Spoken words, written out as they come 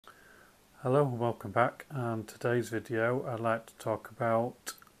Hello and welcome back, and today's video I'd like to talk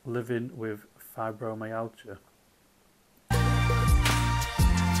about living with fibromyalgia.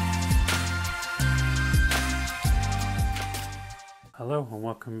 Hello and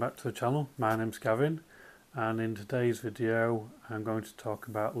welcome back to the channel. My name's Gavin, and in today's video I'm going to talk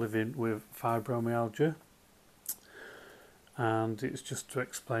about living with fibromyalgia, and it's just to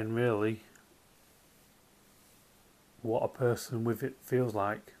explain really what a person with it feels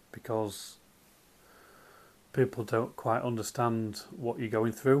like, because people don't quite understand what you're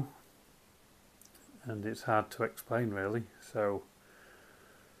going through and it's hard to explain really. So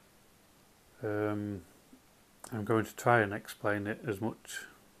I'm going to try and explain it as much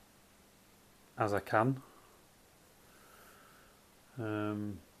as I can,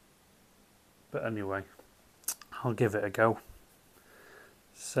 but anyway, I'll give it a go.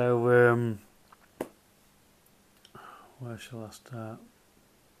 So where shall I start?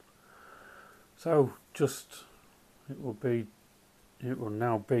 So it will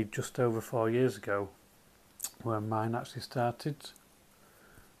now be just over 4 years ago when mine actually started.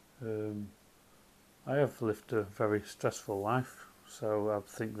 I have lived a very stressful life, so I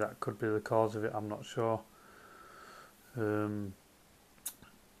think that could be the cause of it. I'm not sure, but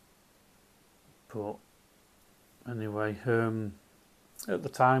anyway, at the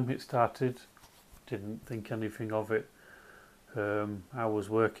time it started, didn't think anything of it. I was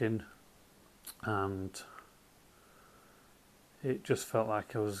working and it just felt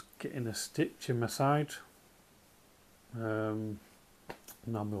like I was getting a stitch in my side. Normally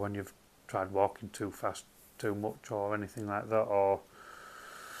when you've tried walking too fast, too much or anything like that, or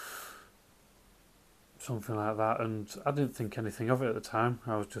something like that, and I didn't think anything of it at the time.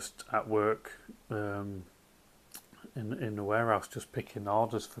 I was just at work in the warehouse, just picking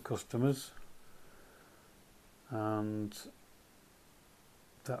orders for customers, and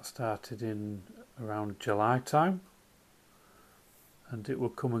that started in around July time, and it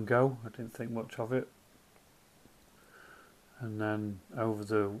would come and go. I didn't think much of it, and then over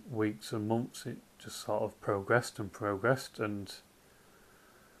the weeks and months it just sort of progressed, and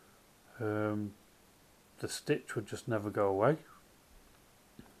the stitch would just never go away,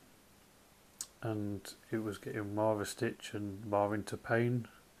 and it was getting more of a stitch and more into pain,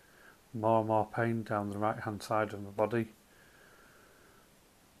 more and more pain down the right hand side of my body.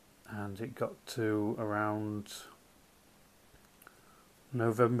 And it got to around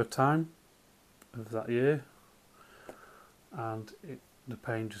November time of that year, and the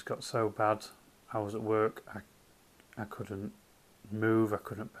pain just got so bad. I was at work, I couldn't move, I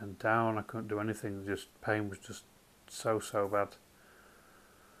couldn't bend down, I couldn't do anything. Just pain was just so bad,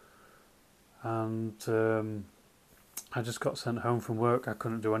 and I just got sent home from work. I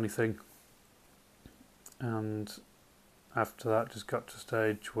couldn't do anything, and after that just got to a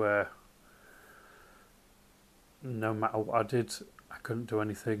stage where no matter what I did, I couldn't do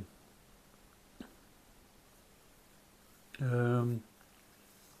anything. And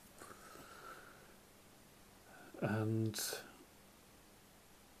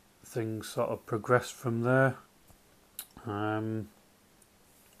things sort of progressed from there. My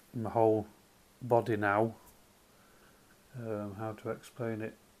whole body now, how to explain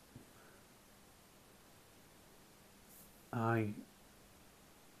it,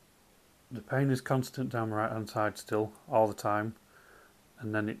 the pain is constant down my right hand side still, all the time,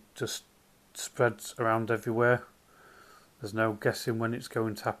 and then it just spreads around everywhere. There's no guessing when it's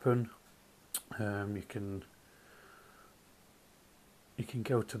going to happen. You can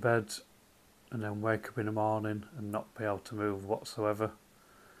go to bed and then wake up in the morning and not be able to move whatsoever.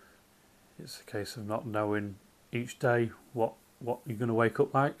 It's a case of not knowing each day what you're going to wake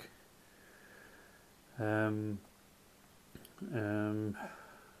up like.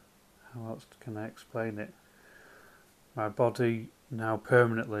 How else can I explain it? My body now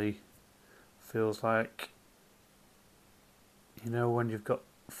permanently feels like, you know, when you've got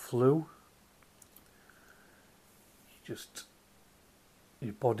flu,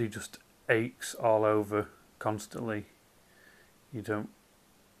 your body just aches all over constantly. You don't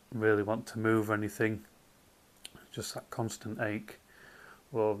really want to move or anything, just that constant ache.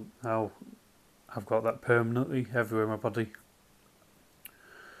 Well, now I've got that permanently everywhere in my body.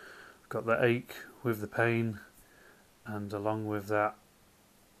 I've got the ache with the pain, and along with that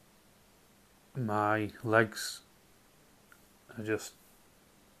my legs are just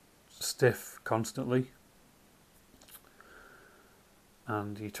stiff constantly,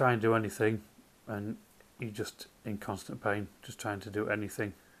 and you try and do anything and you're just in constant pain, just trying to do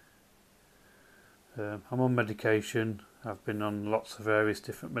anything. I'm on medication. I've been on lots of various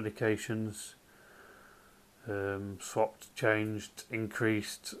different medications, swapped, changed,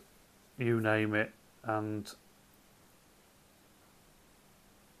 increased, you name it, and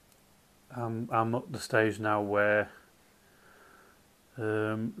I'm at the stage now where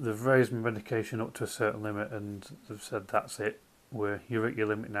they've raised my medication up to a certain limit, and they've said that's it. You're at your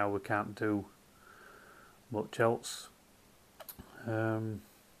limit now. We can't do much else.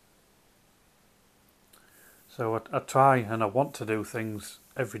 So I try and I want to do things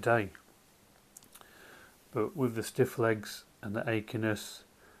every day, but with the stiff legs and the achiness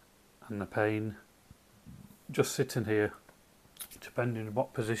and the pain, just sitting here, depending on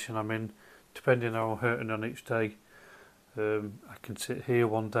what position I'm in, depending on how I'm hurting on each day, I can sit here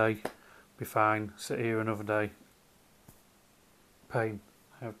one day, be fine, sit here another day, pain.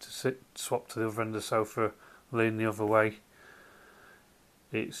 I have to swap to the other end of the sofa, lean the other way.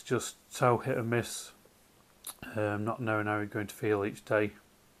 It's just so hit and miss, not knowing how you're going to feel each day.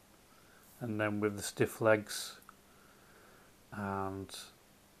 And then with the stiff legs, and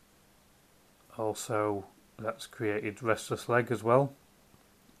also that's created restless leg as well,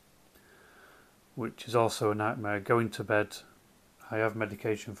 which is also a nightmare. Going to bed, I have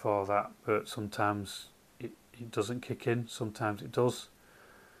medication for that, but sometimes it doesn't kick in, sometimes it does.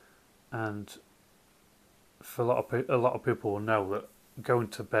 And for a lot of people will know that going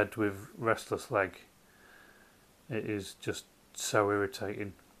to bed with restless leg, it is just so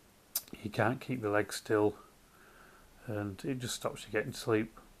irritating. You can't keep the legs still, and it just stops you getting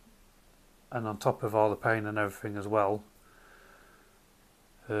sleep. And on top of all the pain and everything as well,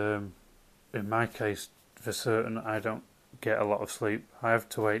 in my case, for certain, I don't get a lot of sleep. I have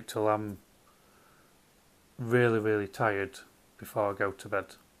to wait till I'm really, really tired before I go to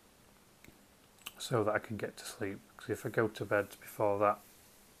bed, so that I can get to sleep. Because if I go to bed before that,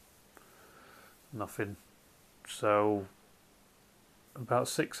 nothing. So about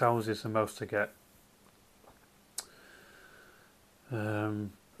 6 hours is the most I get.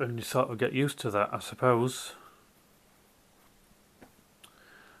 And you sort of get used to that, I suppose.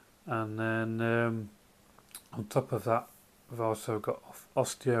 And then on top of that, I've also got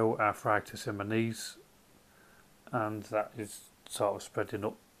osteoarthritis in my knees, and that is sort of spreading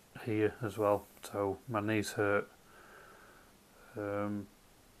up here as well. So my knees hurt.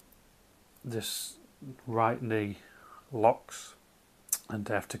 This right knee locks, and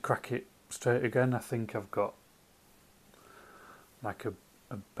I have to crack it straight again. I think I've got like a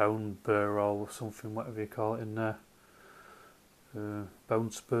bone burr or something, whatever you call it in there, bone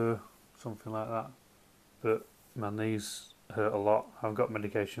spur, something like that. But my knees hurt a lot. I've got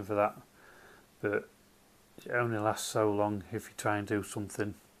medication for that, but it only lasts so long if you try and do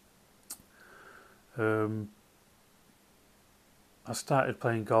something. I started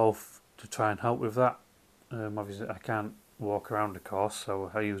playing golf to try and help with that. Obviously I can't walk around the course, so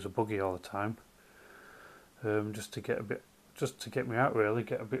I use a buggy all the time, just to get me out, really,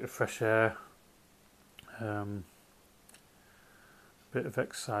 get a bit of fresh air, a bit of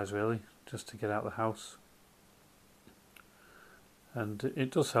exercise, really, just to get out of the house. And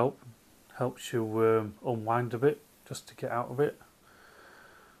it does helps you unwind a bit, just to get out of it.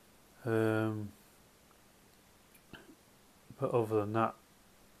 But other than that,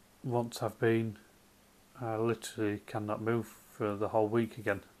 once I've been, I literally cannot move for the whole week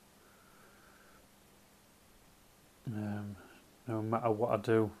again. No matter what I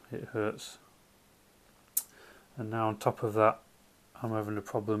do, it hurts. And now on top of that, I'm having the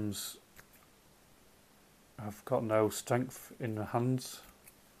problems. I've got no strength in the hands.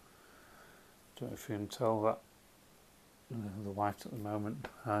 Don't know if you can tell that. The white at the moment.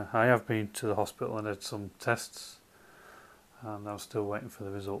 I have been to the hospital and had some tests, and I'm still waiting for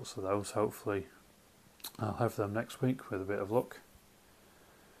the results of those. Hopefully I'll have them next week with a bit of luck.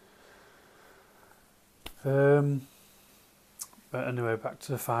 But anyway, back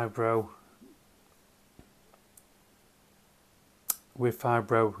to the fibro. With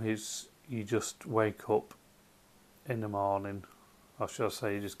fibro, you just wake up in the morning, or should I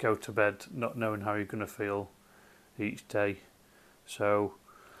say, you just go to bed not knowing how you're going to feel each day. So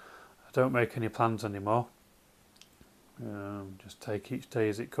I don't make any plans anymore. Just take each day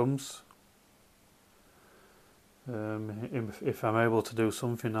as it comes. If I'm able to do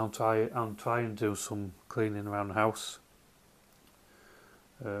something, I'll try and do some cleaning around the house.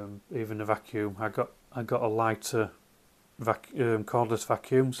 Even a vacuum. I got a lighter cordless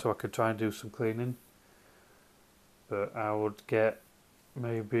vacuum, so I could try and do some cleaning. But I would get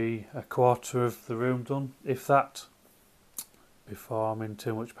maybe a quarter of the room done, if that, before I'm in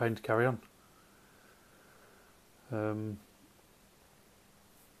too much pain to carry on.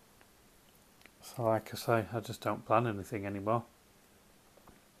 So like I say, I just don't plan anything anymore.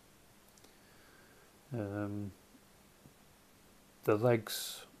 The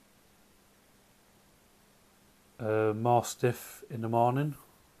legs, more stiff in the morning.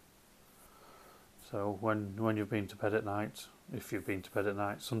 So when you've been to bed at night, if you've been to bed at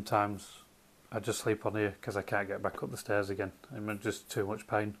night, sometimes I just sleep on here because I can't get back up the stairs again. I'm just too much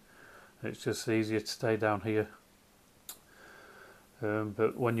pain. It's just easier to stay down here.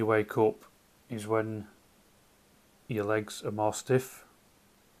 But when you wake up is when your legs are more stiff.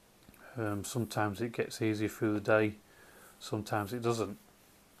 Sometimes it gets easier through the day, sometimes it doesn't.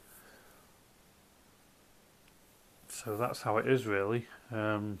 So that's how it is really.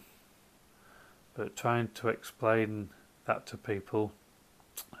 But trying to explain that to people,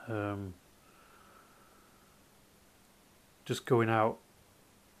 just going out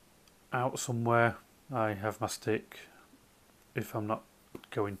somewhere, I have my stick if I'm not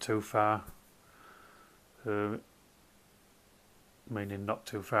going too far, meaning not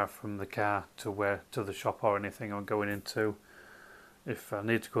too far from the car to the shop or anything I'm going into. If I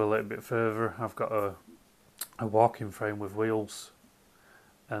need to go a little bit further, I've got a walking frame with wheels,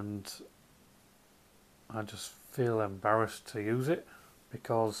 and I just feel embarrassed to use it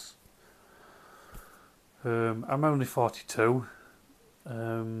because I'm only 42.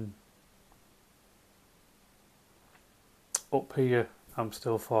 Up here I'm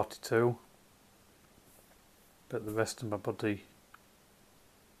still 42, but the rest of my body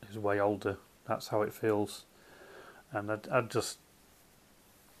is way older. That's how it feels. And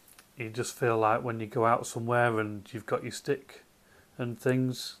you just feel like when you go out somewhere and you've got your stick and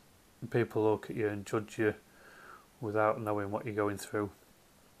things, and people look at you and judge you without knowing what you're going through.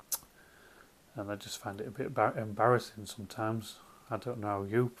 And I just find it a bit embarrassing sometimes. I don't know how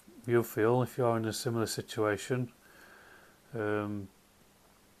you feel if you're in a similar situation.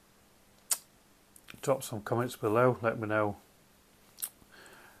 Drop some comments below, let me know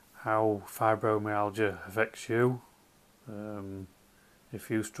how fibromyalgia affects you, if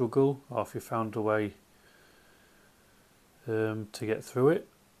you struggle or if you found a way to get through it.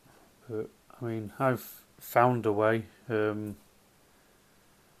 But I mean, I've found a way,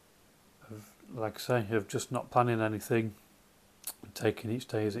 like I say, of just not planning anything and taking each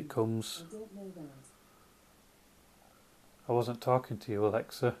day as it comes. I don't know that. I wasn't talking to you,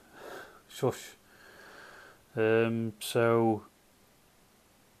 Alexa. Shush. So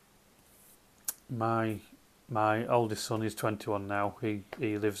my oldest son is 21 now. He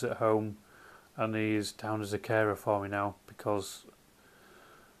lives at home and he's down as a carer for me now because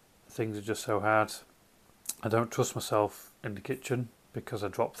things are just so hard. I don't trust myself in the kitchen because I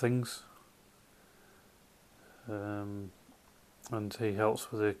drop things. And he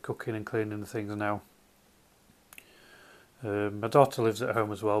helps with the cooking and cleaning the things now. My daughter lives at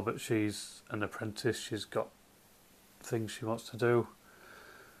home as well, but she's an apprentice. She's got things she wants to do,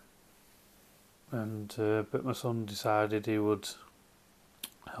 and but my son decided he would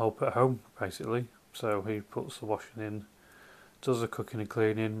help at home basically. So he puts the washing in, does the cooking and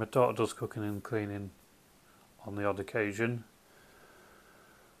cleaning. My daughter does cooking and cleaning on the odd occasion.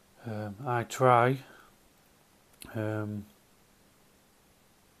 I try, but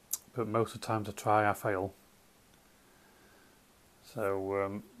most of the times I try, I fail.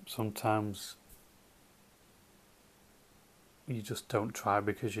 So sometimes you just don't try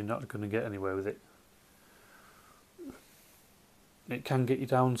because you're not going to get anywhere with it. It can get you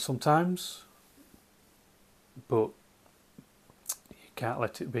down sometimes, but you can't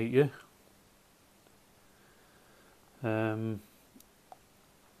let it beat you. I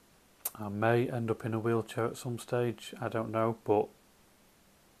may end up in a wheelchair at some stage, I don't know, but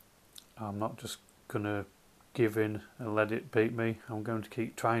I'm not just going to give in and let it beat me. I'm going to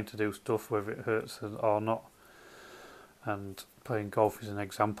keep trying to do stuff whether it hurts or not, and playing golf is an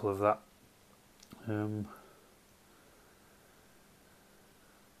example of that.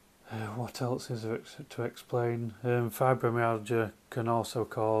 What else is there to explain? Fibromyalgia can also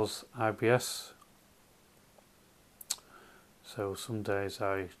cause IBS, so some days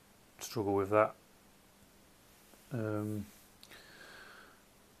I struggle with that.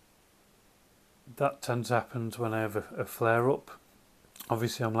 That tends to happen when I have a flare-up.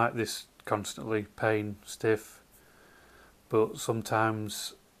 Obviously I'm like this constantly, pain, stiff, but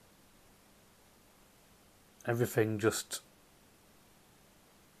sometimes everything just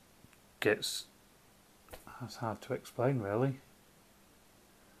gets, that's hard to explain really.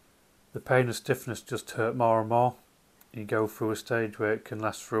 The pain and stiffness just hurt more and more. You go through a stage where it can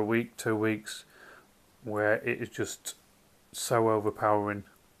last for a week, 2 weeks, where it is just so overpowering,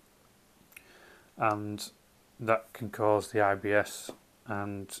 and that can cause the IBS,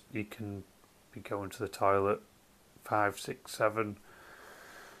 and you can be going to the toilet 5, 6, 7,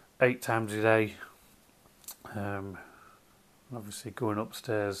 8 times a day. Obviously going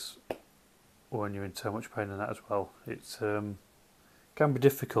upstairs when you're in so much pain and that as well. It's can be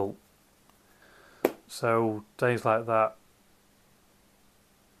difficult. So days like that,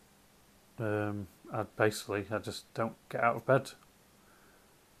 I just don't get out of bed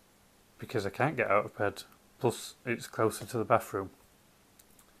because I can't get out of bed. Plus, it's closer to the bathroom.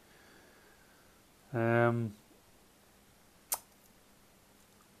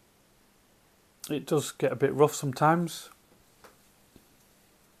 It does get a bit rough sometimes,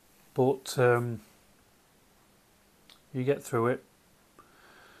 but you get through it.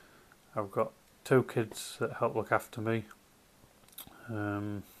 I've got 2 kids that help look after me,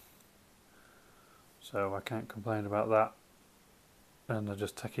 so I can't complain about that, and I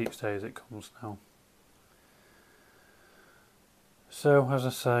just take each day as it comes now. So, as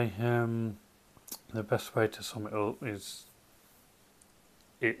I say, the best way to sum it up is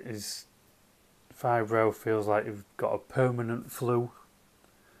fibro feels like you've got a permanent flu,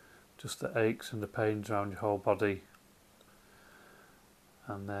 just the aches and the pains around your whole body,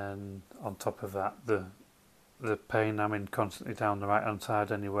 and then on top of that the pain I'm in constantly down the right hand side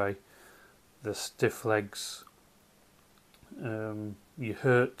anyway, the stiff legs, you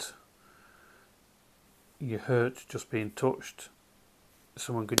hurt just being touched.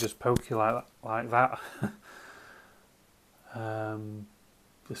 Someone could just poke you like that.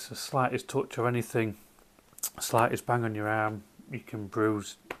 Just the slightest touch or anything, slightest bang on your arm, you can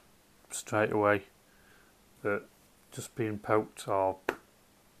bruise straight away. But just being poked or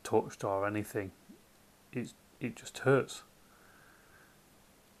touched or anything, it just hurts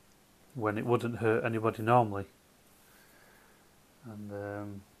when it wouldn't hurt anybody normally.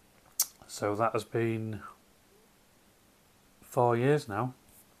 And so that has been 4 years now.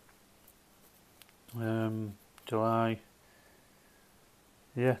 July,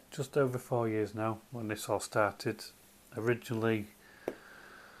 yeah, just over 4 years now when this all started. Originally,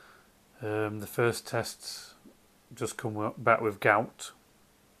 the first tests just come back with gout,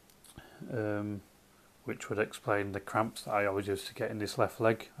 which would explain the cramps that I always used to get in this left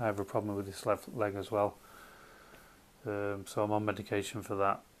leg. I have a problem with this left leg as well, so I'm on medication for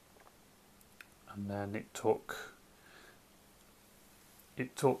that. And then it took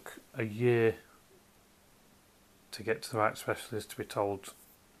a year to get to the right specialist to be told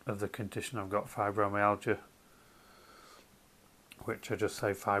of the condition I've got, fibromyalgia, which I just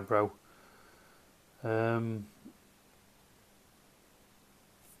say fibro. And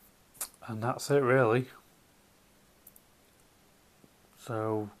that's it really.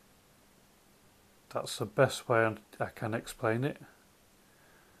 So that's the best way I can explain it.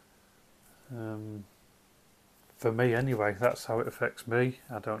 For me anyway, that's how it affects me.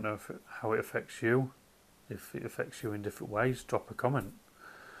 I don't know how it affects you. If it affects you in different ways, drop a comment.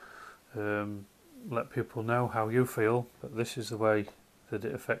 Let people know how you feel, but this is the way that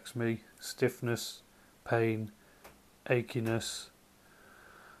it affects me. Stiffness, pain, achiness,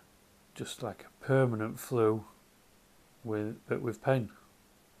 just like a permanent flu but with pain.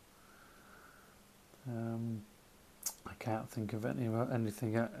 I can't think of any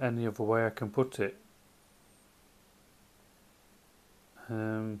other way I can put it.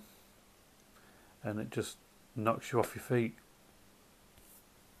 And it just knocks you off your feet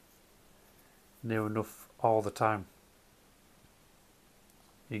near enough all the time.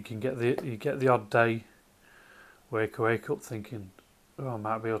 You get the odd day wake up thinking, oh, I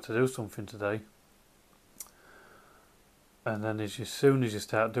might be able to do something today, and then as soon as you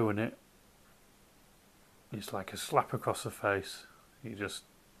start doing it, it's like a slap across the face. You just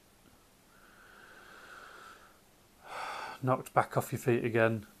knocked back off your feet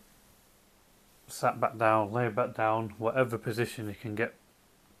again, sat back down, lay back down, whatever position you can get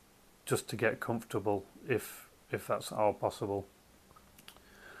just to get comfortable, if that's at all possible,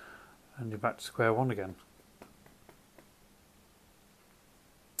 and you're back to square one again.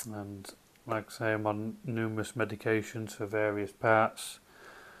 And like I say, I'm on numerous medications for various parts.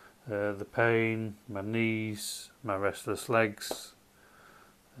 The pain, my knees, my restless legs,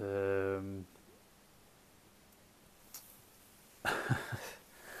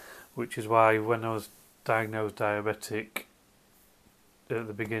 which is why when I was diagnosed diabetic at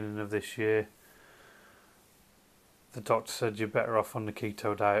the beginning of this year, the doctor said you're better off on the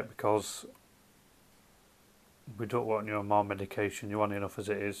keto diet because we don't want you on more medication, you're on enough as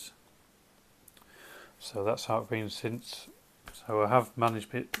it is. So that's how it's been since. So I have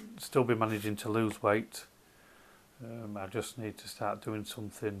still been managing to lose weight. I just need to start doing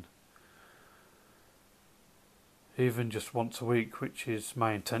something, even just once a week, which is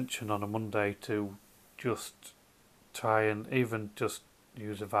my intention on a Monday, to just try and even just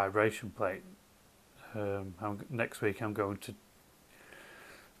use a vibration plate. Next week I'm going to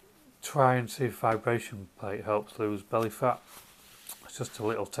try and see if vibration plate helps lose belly fat. It's just a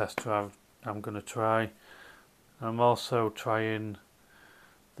little tester I'm going to try. I'm also trying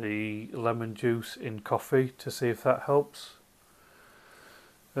the lemon juice in coffee to see if that helps.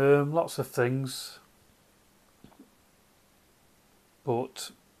 Lots of things,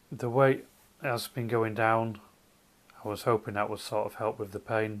 but the weight has been going down. I was hoping that would sort of help with the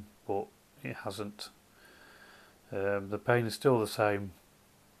pain, but it hasn't. The pain is still the same,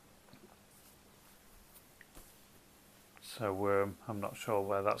 so I'm not sure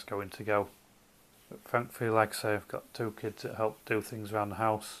where that's going to go. But thankfully, like I say, I've got 2 kids that help do things around the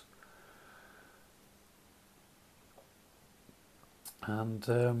house,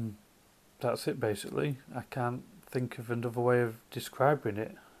 and that's it basically. I can't think of another way of describing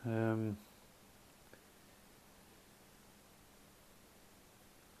it.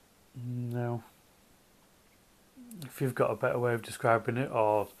 No. If you've got a better way of describing it,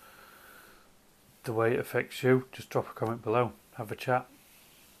 or the way it affects you, just drop a comment below. Have a chat.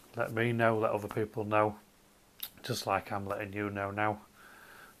 Let me know, let other people know, just like I'm letting you know now,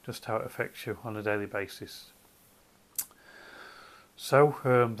 just how it affects you on a daily basis. So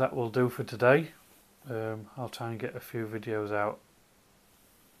that will do for today. I'll try and get a few videos out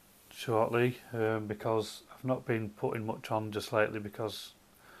shortly, because I've not been putting much on just lately, because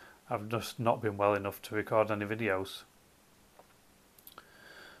I've just not been well enough to record any videos.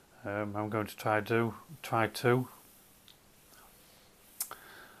 I'm going to try to.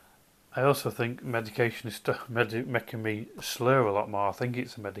 I also think medication is making me slur a lot more. I think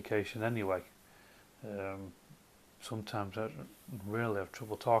it's a medication anyway. Sometimes I really have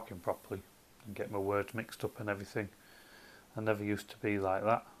trouble talking properly and get my words mixed up and everything. I never used to be like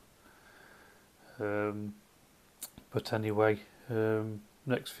that. But anyway,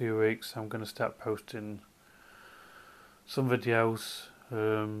 next few weeks I'm going to start posting some videos,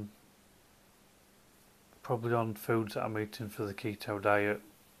 probably on foods that I'm eating for the keto diet,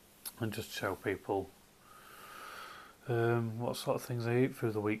 and just show people what sort of things I eat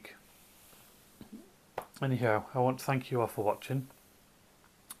through the week. Anyhow, I want to thank you all for watching.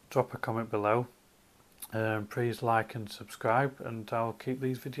 Drop a comment below, please like and subscribe, and I'll keep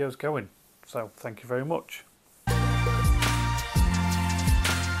these videos going. So thank you very much.